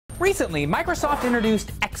Recently, Microsoft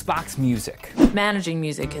introduced Xbox Music. Managing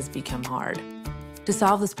music has become hard. To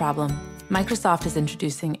solve this problem, Microsoft is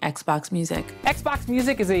introducing Xbox Music. Xbox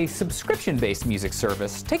Music is a subscription-based music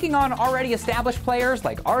service, taking on already established players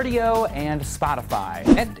like Rdio and Spotify.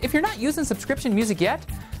 And if you're not using subscription music yet,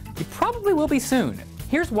 you probably will be soon.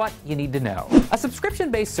 Here's what you need to know. A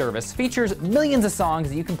subscription-based service features millions of songs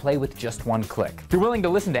that you can play with just one click. If you're willing to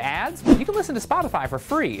listen to ads, you can listen to Spotify for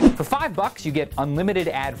free. For $5, you get unlimited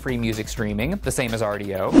ad-free music streaming, the same as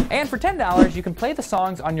Rdio. And for $10, you can play the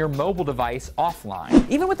songs on your mobile device offline.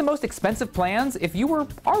 Even with the most expensive plans, if you were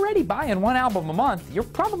already buying one album a month, you're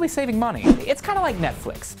probably saving money. It's kind of like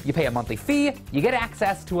Netflix. You pay a monthly fee, you get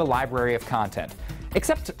access to a library of content.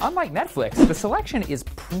 Except, unlike Netflix, the selection is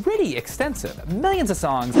pretty extensive. Millions of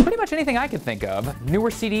songs, pretty much anything I could think of. Newer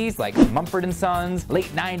CDs like Mumford & Sons, late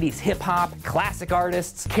 90s hip-hop, classic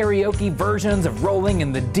artists, karaoke versions of Rolling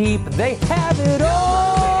in the Deep. They have it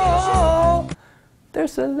all! Their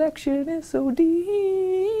selection is so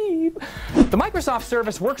deep. The Microsoft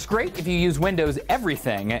service works great if you use Windows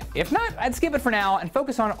everything. If not, I'd skip it for now and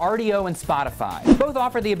focus on Rdio and Spotify. Both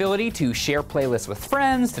offer the ability to share playlists with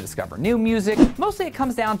friends, to discover new music. Mostly it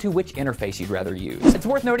comes down to which interface you'd rather use. It's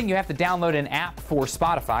worth noting you have to download an app for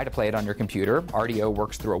Spotify to play it on your computer. Rdio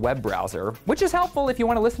works through a web browser, which is helpful if you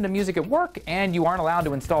want to listen to music at work and you aren't allowed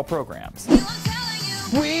to install programs.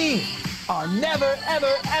 We are never,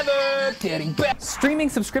 ever, ever getting back. Streaming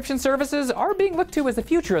subscription services are being looked to as the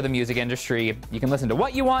future of the music industry. You can listen to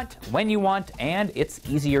what you want, when you want, and it's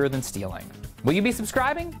easier than stealing. Will you be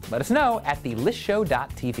subscribing? Let us know at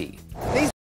thelistshow.tv.